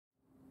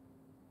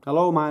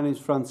Hello, my name is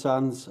Fran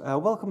Sands.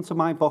 Welcome to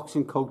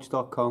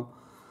myboxingcoach.com.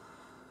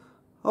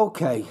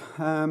 Okay,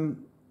 I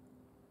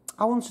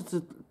wanted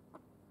to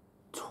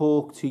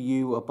talk to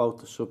you about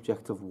the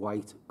subject of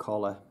white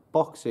collar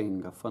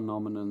boxing, a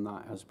phenomenon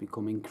that has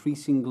become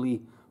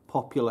increasingly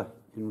popular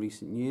in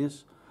recent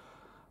years.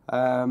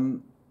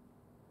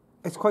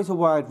 It's quite a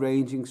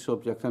wide-ranging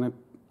subject, and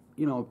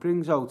it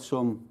brings out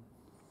some.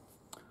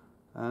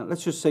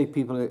 Let's just say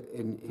people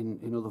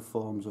in other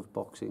forms of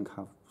boxing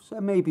have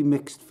maybe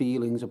mixed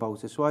feelings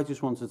about it. So I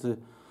just wanted to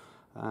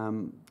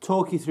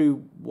talk you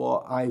through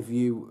what I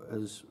view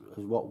as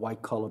what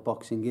white collar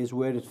boxing is,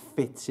 where it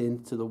fits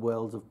into the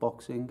world of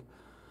boxing.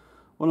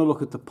 I want to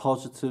look at the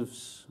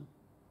positives,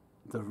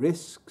 the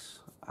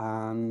risks,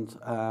 and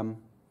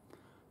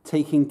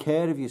taking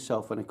care of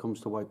yourself when it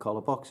comes to white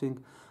collar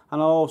boxing.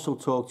 And I'll also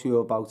talk to you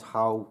about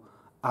how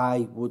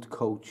I would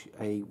coach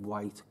a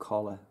white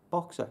collar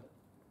boxer.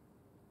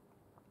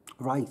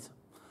 Right.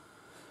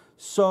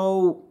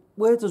 So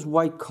where does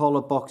white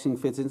collar boxing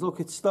fit in? Look,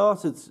 it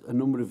started a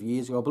number of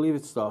years ago. I believe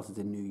it started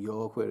in New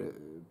York, where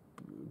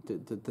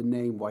the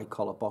name white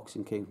collar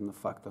boxing came from the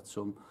fact that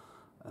some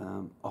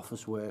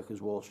office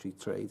workers, Wall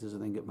Street traders, I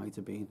think it might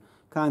have been,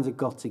 kind of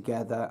got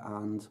together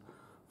and,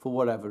 for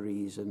whatever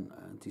reason,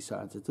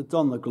 decided to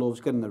don the gloves,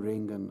 get in the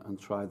ring and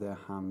try their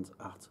hand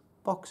at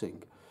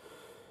boxing.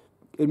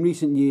 In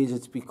recent years,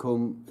 it's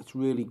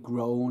really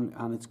grown,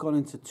 and it's gone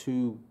into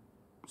two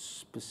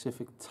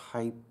specific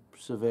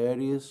types of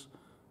areas,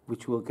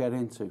 which we'll get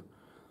into.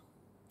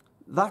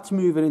 That's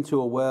moving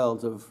into a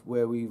world of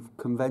where we've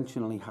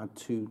conventionally had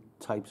two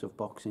types of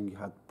boxing. You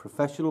had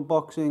professional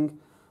boxing,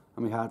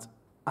 and we had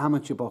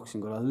amateur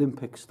boxing, or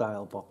Olympic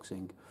style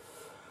boxing.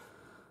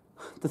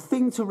 The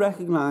thing to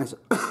recognise,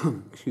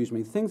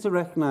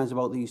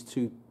 about these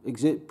two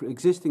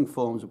existing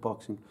forms of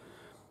boxing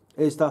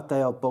is that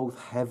they are both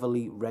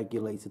heavily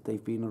regulated.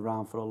 They've been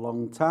around for a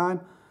long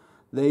time.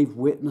 They've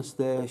witnessed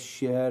their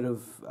share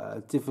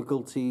of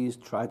difficulties,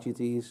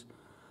 tragedies,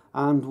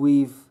 and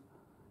we've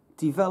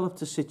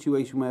developed a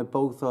situation where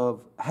both are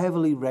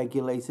heavily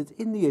regulated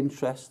in the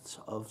interests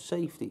of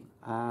safety.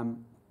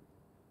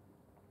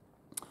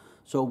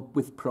 So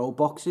with pro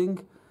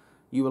boxing,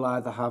 you will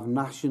either have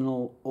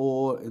national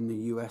or, in the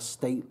US,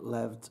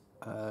 state-led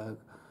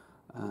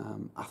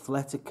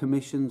athletic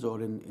commissions, or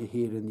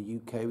here in the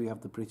UK we have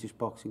the British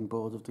Boxing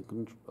Board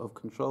of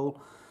Control.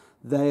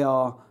 They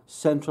are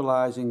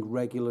centralising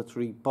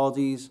regulatory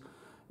bodies.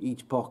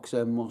 Each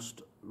boxer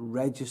must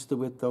register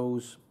with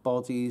those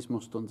bodies,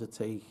 must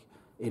undertake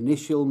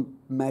initial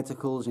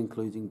medicals,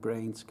 including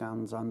brain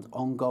scans, and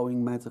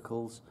ongoing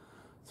medicals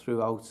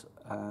throughout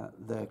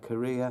their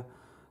career.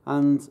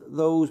 And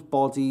those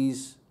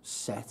bodies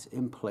set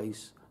in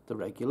place the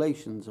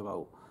regulations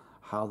about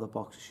how the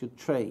boxer should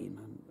train,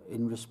 and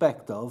in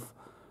respect of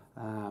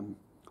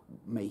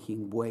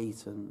making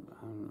weight and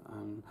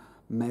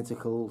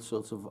medical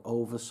sort of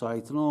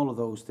oversight and all of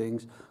those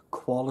things,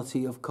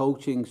 quality of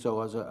coaching.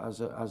 So as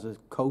a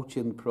coach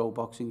in pro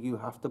boxing, you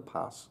have to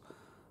pass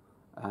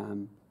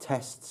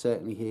tests.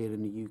 Certainly here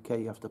in the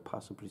UK, you have to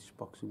pass a British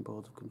Boxing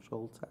Board of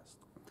Control test.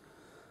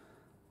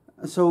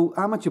 So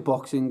amateur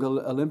boxing,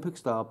 Olympic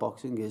style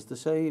boxing, is the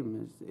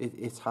same.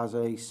 It has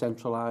a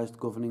centralised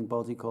governing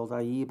body called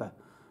AIBA,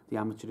 the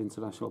Amateur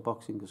International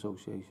Boxing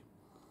Association.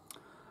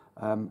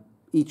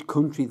 Each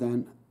country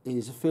then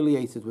is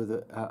affiliated with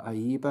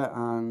AIBA,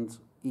 and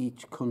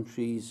each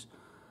country's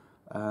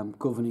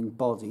governing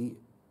body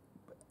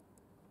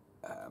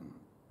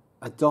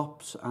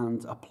adopts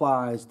and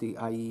applies the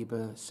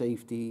AIBA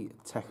safety,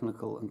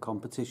 technical and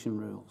competition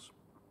rules.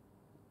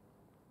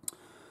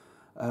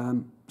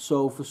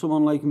 So for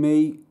someone like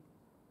me,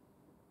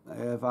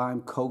 if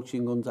I'm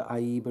coaching under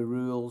AIBA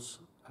rules,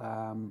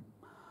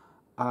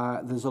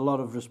 there's a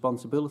lot of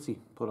responsibility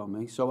put on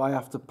me. So I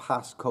have to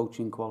pass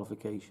coaching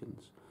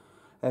qualifications.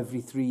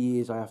 Every 3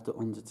 years I have to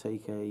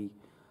undertake a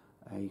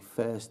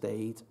first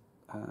aid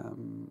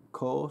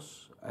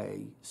course,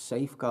 a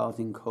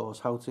safeguarding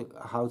course, how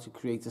to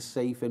create a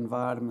safe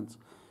environment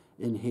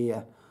in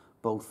here,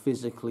 both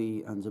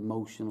physically and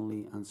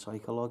emotionally and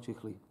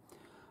psychologically.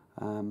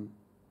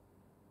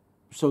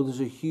 So there's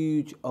a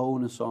huge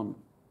onus on,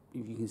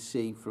 if you can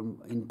see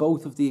in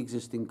both of the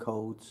existing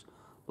codes,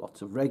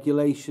 lots of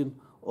regulation,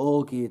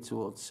 all geared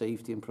towards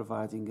safety and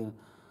providing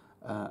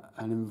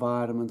an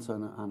environment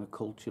and a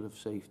culture of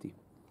safety.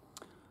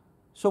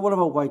 So what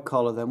about white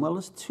collar then? Well,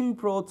 there's two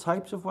broad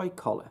types of white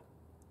collar.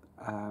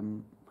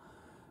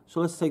 So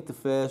let's take the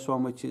first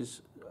one, which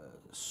is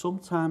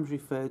sometimes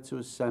referred to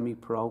as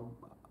semi-pro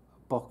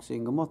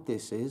boxing. And what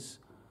this is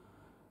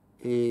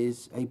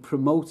a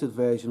promoted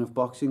version of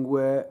boxing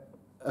where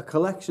a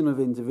collection of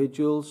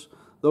individuals,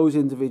 those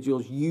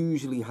individuals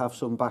usually have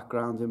some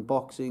background in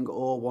boxing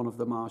or one of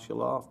the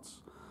martial arts.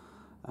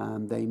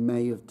 They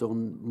may have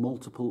done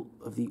multiple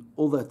of the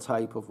other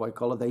type of white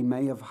collar. They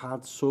may have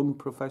had some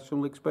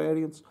professional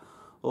experience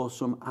or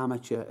some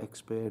amateur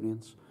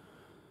experience.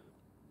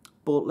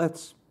 But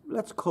let's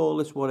call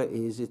this what it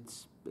is.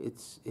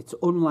 It's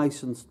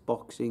unlicensed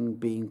boxing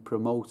being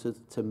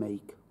promoted to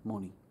make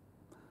money.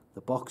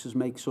 The boxers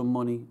make some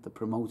money, the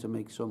promoter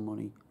makes some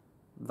money.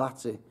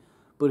 That's it.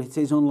 But it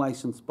is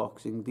unlicensed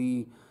boxing.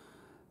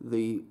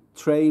 The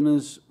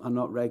trainers are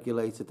not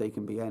regulated. They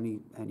can be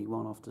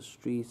anyone off the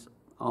street.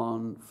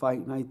 On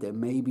fight night, there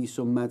may be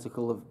some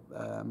medical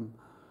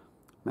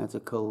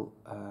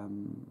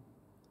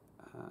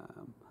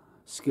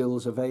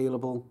skills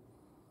available.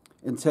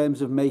 In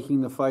terms of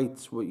making the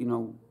fights, you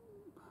know,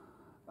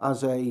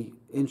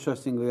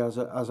 interestingly, as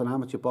an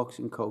amateur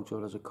boxing coach,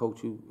 or as a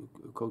coach who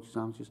coaches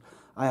amateurs,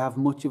 I have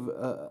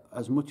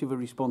as much of a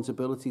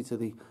responsibility to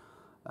the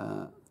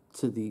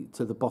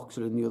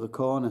boxer in the other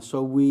corner.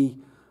 So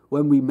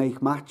when we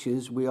make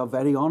matches, we are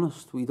very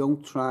honest. We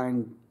don't try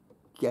and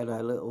get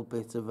a little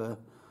bit of a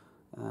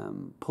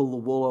pull the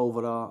wool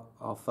over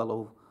our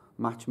fellow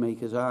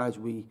matchmakers' eyes.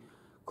 We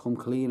come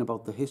clean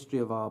about the history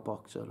of our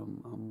boxer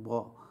and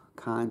what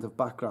kind of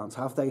backgrounds.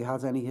 Have they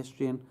had any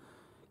history in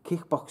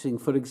kickboxing,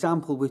 for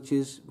example, which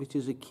is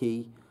a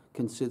key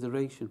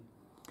consideration.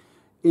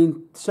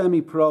 In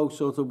semi-pro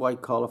sort of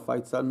white-collar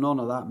fights, none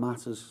of that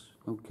matters.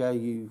 Okay,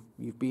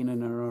 you've been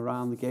in and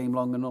around the game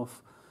long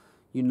enough.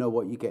 You know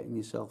what you're getting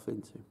yourself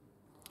into.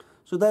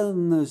 So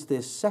then there's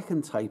this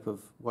second type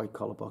of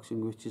white-collar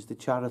boxing, which is the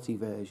charity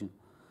version.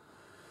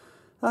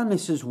 And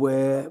this is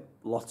where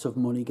lots of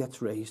money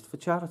gets raised for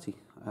charity.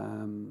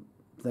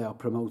 They are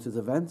promoted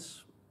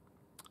events.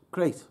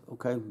 Great,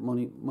 okay,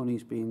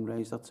 money's being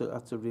raised.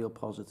 That's a real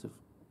positive.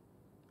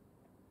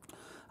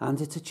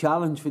 And it's a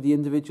challenge for the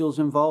individuals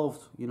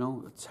involved. You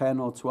know, a 10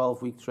 or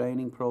 12 week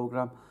training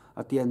program,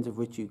 at the end of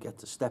which you get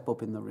to step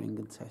up in the ring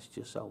and test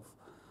yourself.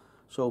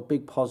 So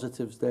big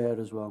positives there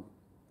as well.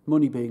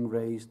 Money being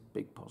raised,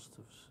 big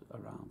positives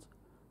around.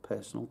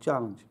 Personal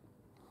challenge.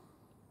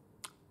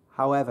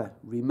 However,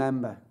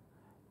 remember,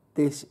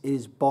 this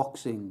is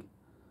boxing.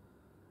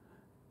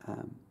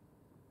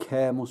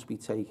 Care must be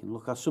taken.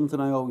 Look, that's something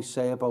I always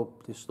say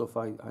about this stuff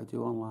I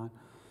do online.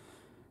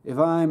 If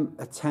I'm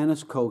a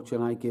tennis coach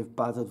and I give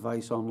bad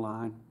advice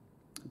online,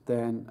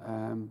 then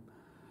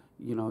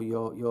you know,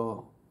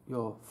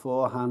 your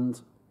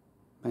forehand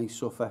may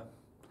suffer.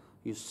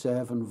 Your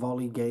serve and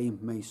volley game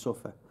may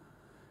suffer.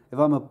 If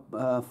I'm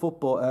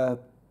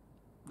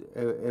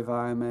if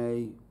I'm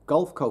a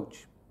golf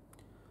coach,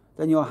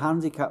 then your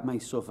handicap may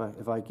suffer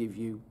if I give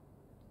you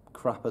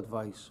crap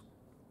advice.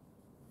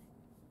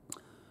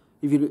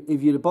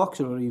 If you're a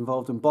boxer or you're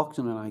involved in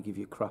boxing and I give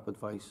you crap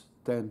advice,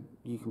 then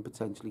you can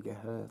potentially get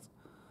hurt.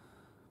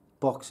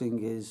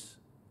 Boxing is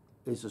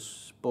a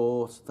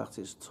sport that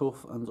is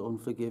tough and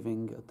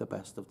unforgiving at the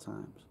best of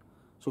times.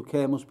 So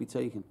care must be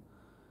taken.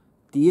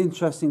 The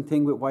interesting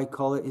thing with white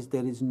collar is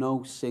there is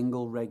no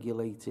single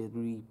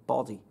regulatory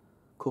body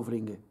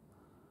covering it.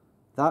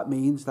 That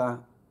means that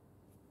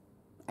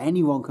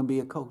anyone can be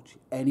a coach,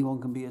 anyone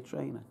can be a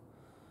trainer.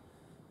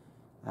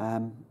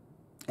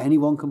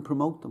 Anyone can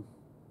promote them.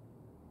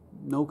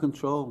 No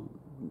control.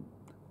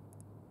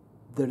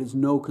 There is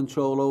no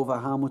control over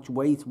how much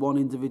weight one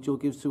individual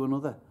gives to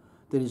another.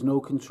 There is no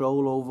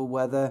control over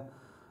whether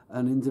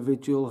an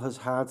individual has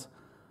had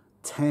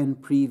 10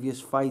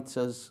 previous fights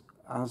as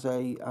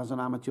an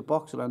amateur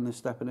boxer and they're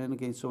stepping in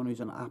against someone who's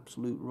an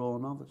absolute raw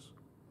novice.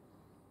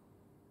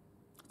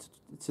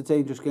 It's a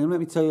dangerous game. Let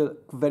me tell you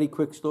a very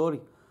quick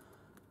story.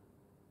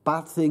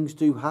 Bad things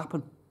do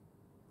happen.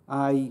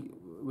 I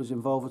was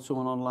involved with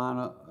someone online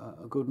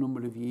a good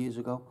number of years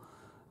ago,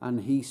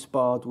 and he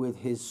sparred with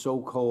his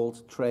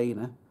so-called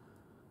trainer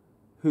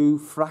who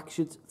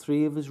fractured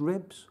 3 of his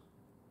ribs.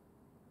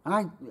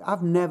 And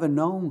I've never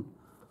known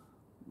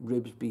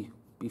ribs be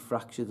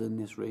fractured in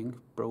this ring,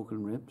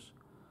 broken ribs.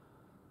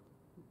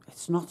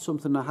 It's not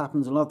something that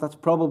happens a lot. That's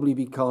probably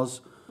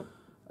because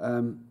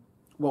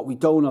what we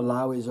don't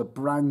allow is a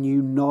brand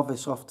new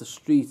novice off the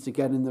street to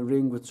get in the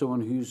ring with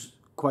someone who's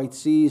quite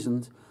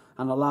seasoned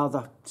and allow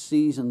that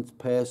seasoned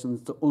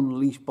person to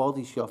unleash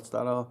body shots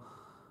that are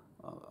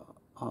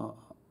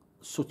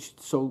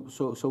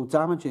so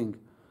damaging.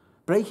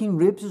 Breaking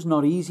ribs is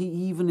not easy,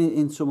 even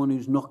in someone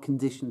who's not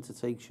conditioned to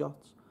take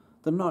shots.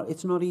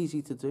 It's not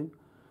easy to do,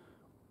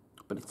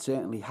 but it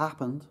certainly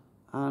happened,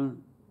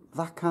 and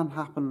that can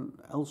happen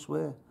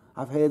elsewhere.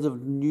 I've heard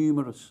of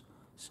numerous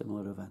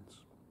similar events.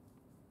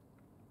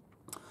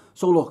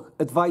 So look,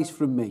 advice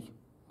from me.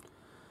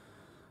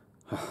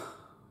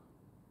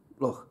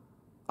 Look,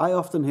 I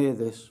often hear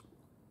this.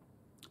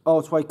 Oh,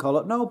 it's white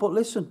collar. No, but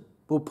listen,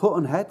 we're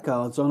putting head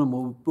guards on and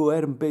we're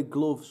wearing big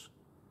gloves.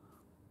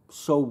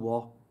 So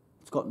what?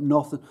 It's got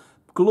nothing.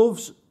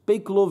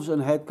 Big gloves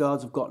and head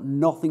guards have got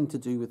nothing to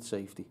do with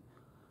safety.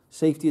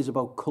 Safety is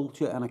about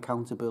culture and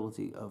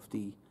accountability of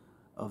the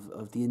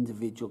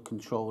individual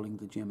controlling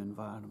the gym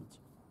environment.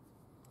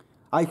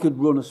 I could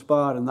run a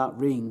spar in that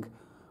ring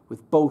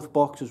with both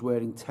boxers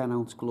wearing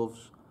 10-ounce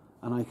gloves,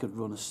 and I could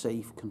run a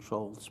safe,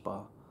 controlled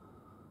spar.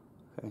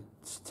 Okay.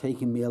 It's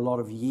taken me a lot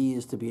of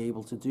years to be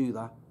able to do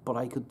that, but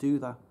I could do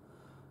that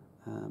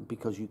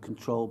because you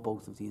control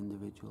both of the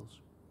individuals.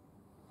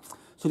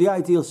 So the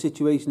ideal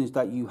situation is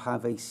that you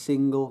have a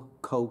single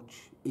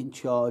coach in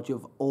charge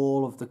of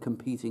all of the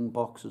competing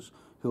boxers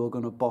who are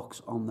going to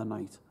box on the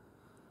night.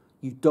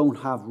 You don't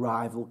have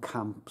rival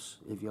camps,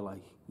 if you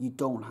like. You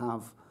don't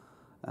have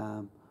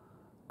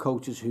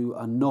coaches who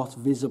are not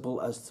visible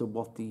as to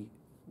what the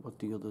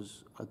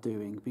others are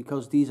doing,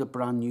 because these are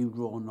brand new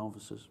raw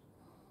novices.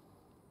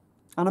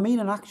 And I mean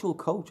an actual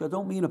coach. I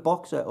don't mean a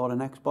boxer or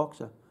an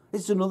ex-boxer.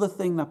 This is another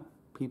thing that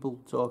people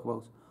talk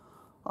about.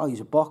 Oh,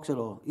 he's a boxer,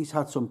 or he's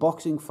had some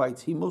boxing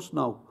fights. He must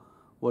know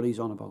what he's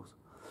on about.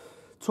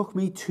 It took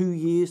me 2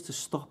 years to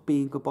stop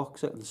being a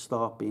boxer and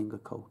start being a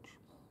coach.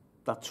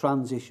 That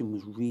transition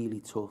was really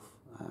tough.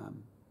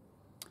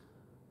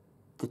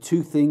 The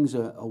two things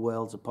are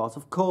worlds apart.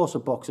 Of course, a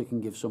boxer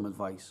can give some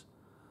advice,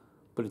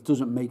 but it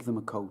doesn't make them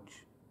a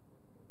coach.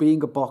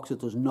 Being a boxer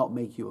does not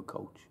make you a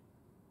coach.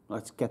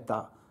 Let's get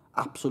that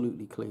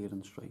absolutely clear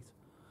and straight.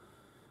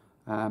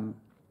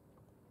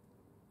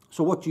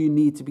 So what do you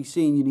need to be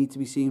seeing? You need to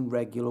be seeing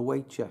regular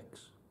weight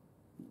checks.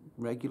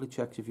 Regular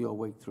checks of your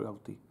weight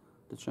throughout the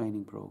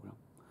training program.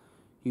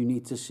 You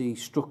need to see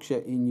structure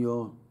in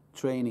your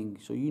training.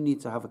 So you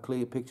need to have a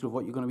clear picture of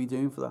what you're going to be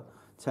doing for that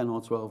 10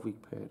 or 12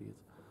 week period.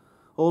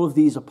 All of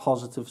these are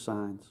positive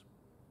signs.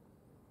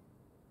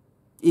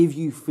 If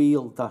you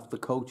feel that the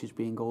coach is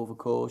being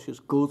overcautious,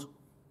 good.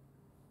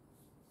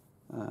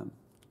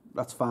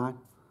 That's fine.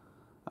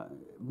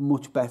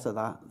 Much better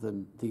that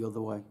than the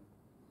other way.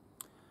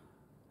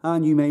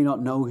 And you may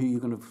not know who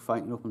you're going to be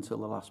fighting up until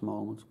the last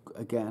moment.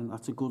 Again,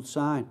 that's a good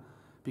sign,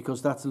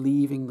 because that's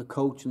leaving the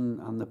coach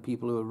and the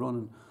people who are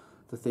running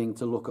the thing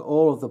to look at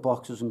all of the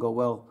boxers and go,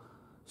 well,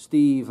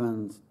 Steve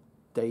and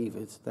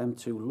David, them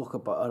two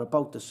are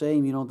about the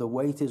same. You know, the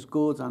weight is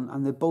good,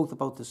 and they're both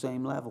about the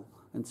same level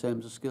in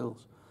terms of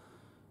skills.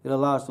 It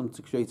allows them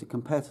to create a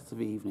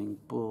competitive evening,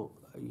 but,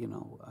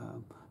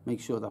 make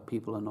sure that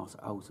people are not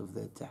out of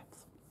their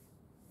depth.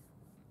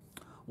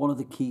 One of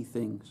the key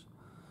things,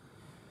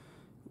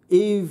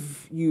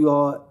 if you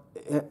are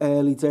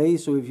early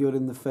days, so if you're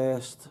in the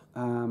first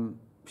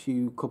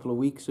couple of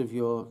weeks of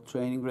your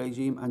training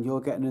regime and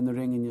you're getting in the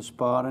ring and you're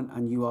sparring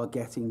and you are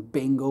getting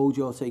bingoed,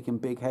 you're taking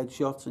big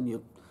headshots,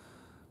 and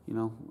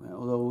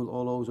although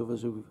all those of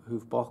us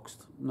who've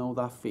boxed know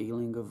that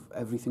feeling of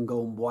everything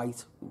going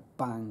white,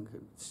 bang,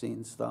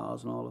 seeing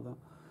stars and all of that.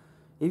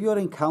 If you're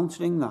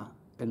encountering that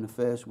in the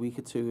first week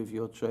or two of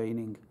your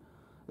training,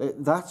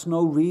 that's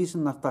no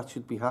reason that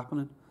should be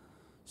happening.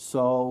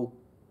 So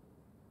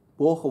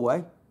walk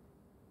away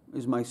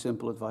is my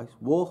simple advice.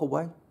 Walk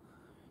away.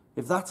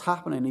 If that's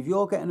happening, if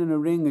you're getting in a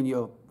ring and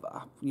you're,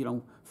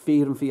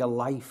 fearing for your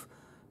life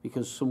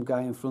because some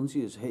guy in front of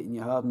you is hitting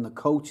you hard and the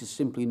coach is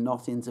simply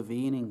not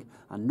intervening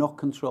and not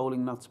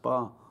controlling that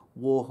spar,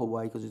 walk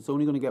away, because it's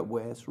only going to get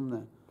worse from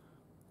there.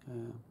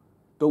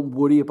 Don't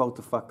worry about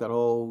the fact that,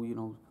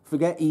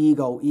 forget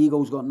ego.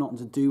 Ego's got nothing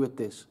to do with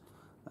this.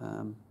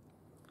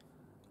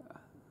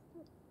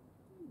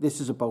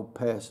 This is about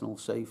personal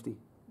safety.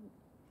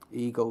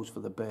 Ego's for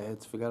the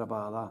birds. Forget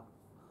about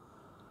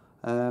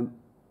that.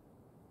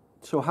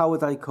 So how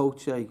would I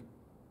coach a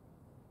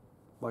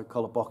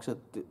white-collar boxer?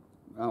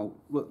 Now,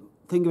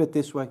 think of it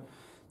this way.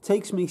 It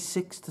takes me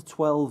 6 to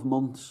 12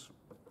 months,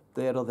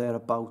 there or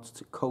thereabouts,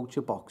 to coach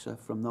a boxer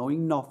from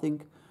knowing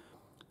nothing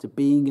to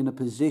being in a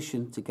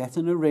position to get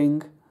in a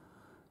ring,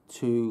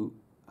 to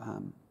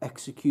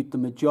execute the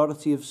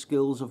majority of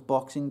skills of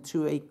boxing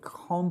to a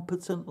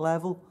competent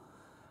level,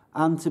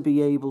 and to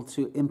be able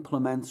to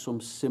implement some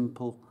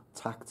simple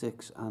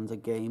tactics and a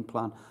game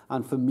plan,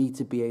 and for me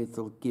to be able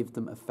to give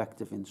them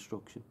effective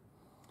instruction.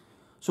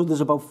 So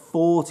there's about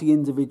 40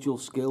 individual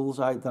skills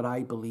that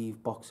I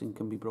believe boxing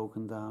can be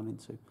broken down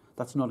into.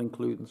 That's not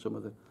including some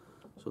of the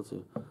sort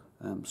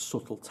of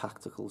subtle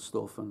tactical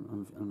stuff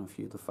and a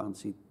few of the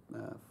fancy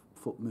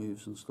foot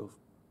moves and stuff.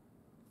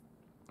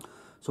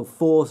 So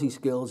 40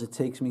 skills. It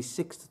takes me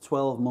 6 to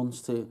 12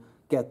 months to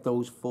get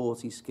those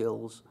 40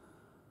 skills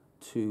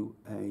to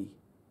a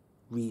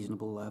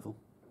reasonable level.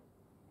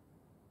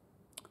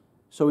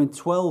 So in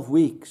 12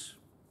 weeks,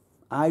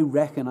 I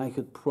reckon I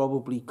could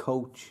probably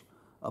coach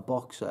a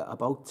boxer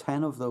about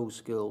 10 of those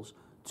skills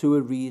to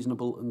a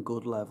reasonable and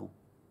good level.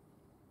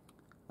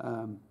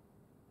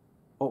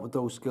 What would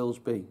those skills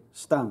be?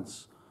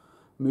 Stance,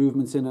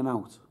 movements in and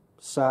out,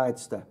 side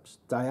steps,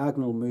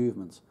 diagonal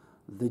movements,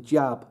 the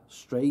jab,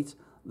 straight,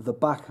 the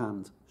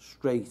backhand,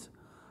 straight,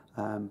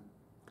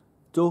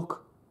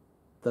 duck,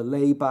 the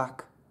lay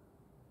back,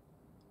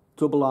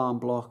 double arm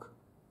block,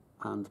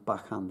 and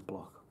backhand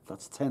block.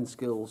 That's 10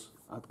 skills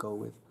I'd go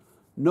with.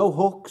 No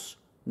hooks,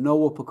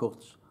 no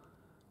uppercuts.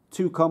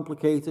 Too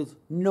complicated,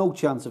 no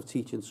chance of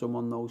teaching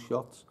someone those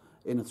shots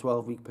in a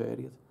 12-week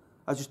period.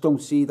 I just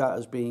don't see that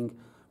as being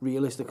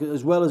realistic,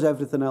 as well as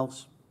everything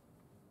else.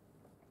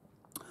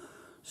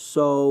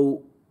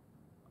 So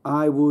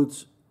they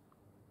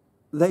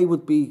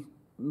would be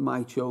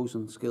my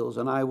chosen skills,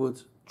 and I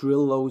would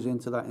drill those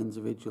into that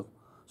individual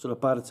so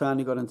that by the time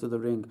he got into the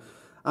ring.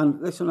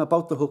 And listen,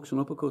 about the hooks and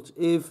uppercuts,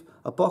 if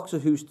a boxer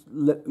who's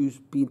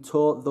been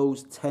taught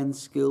those 10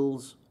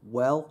 skills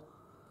well,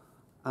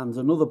 and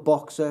another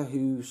boxer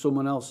who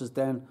someone else has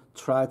then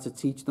tried to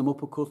teach them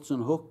uppercuts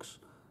and hooks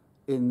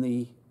in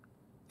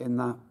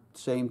that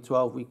same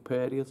 12-week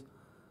period,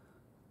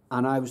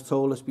 And I was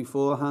told this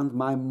beforehand,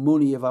 my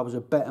money, if I was a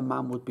better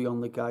man, would be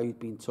on the guy who'd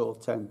been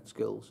taught 10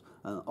 skills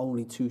and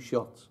only 2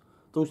 shots.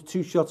 Those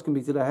 2 shots can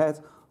be to the head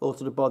or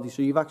to the body,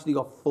 so you've actually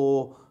got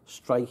 4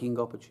 striking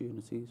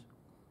opportunities.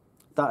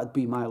 That'd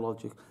be my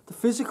logic. The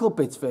physical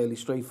bit's fairly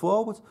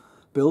straightforward.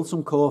 Build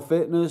some core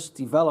fitness,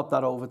 develop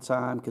that over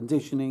time,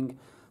 conditioning.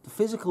 The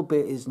physical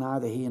bit is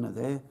neither here nor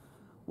there.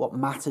 What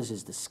matters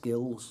is the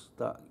skills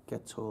that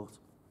get taught.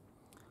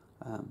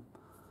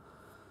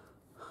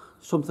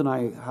 Something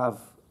I have,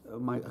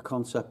 a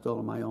concept all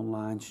of my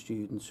online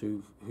students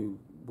who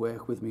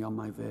work with me on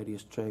my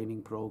various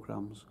training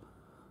programs,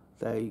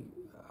 they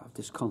have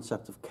this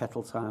concept of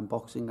kettle time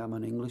boxing. I'm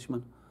an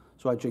Englishman,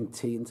 so I drink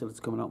tea until it's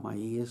coming out my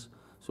ears.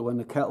 So when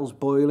the kettle's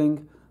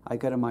boiling, I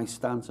get in my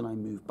stance and I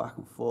move back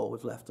and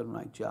forward, left and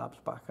right, jabs,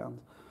 backhand.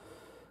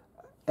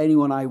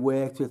 Anyone I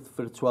worked with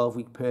for a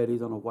 12-week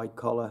period on a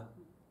white-collar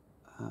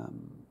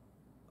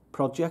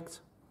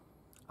project,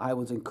 I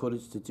was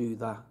encouraged to do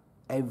that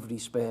every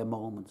spare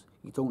moment.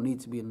 You don't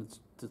need to be in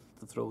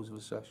the throes of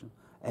a session.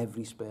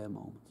 Every spare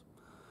moment.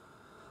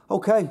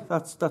 Okay,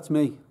 that's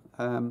me.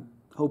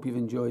 Hope you've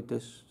enjoyed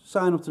this.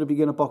 Sign up to the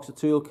Beginner Boxer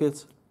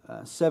Toolkit.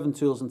 7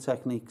 tools and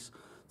techniques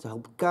to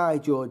help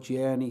guide your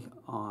journey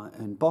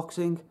in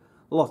boxing.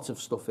 Lots of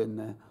stuff in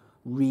there.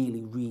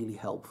 Really, really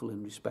helpful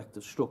in respect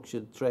of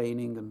structured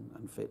training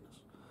and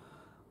fitness.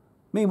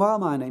 Meanwhile,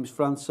 my name's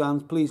Frans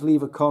Sands. Please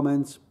leave a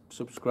comment,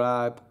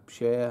 subscribe,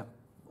 share,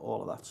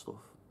 all of that stuff.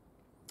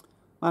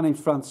 My name's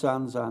Frans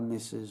Sands and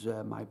this is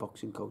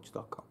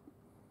myboxingcoach.com.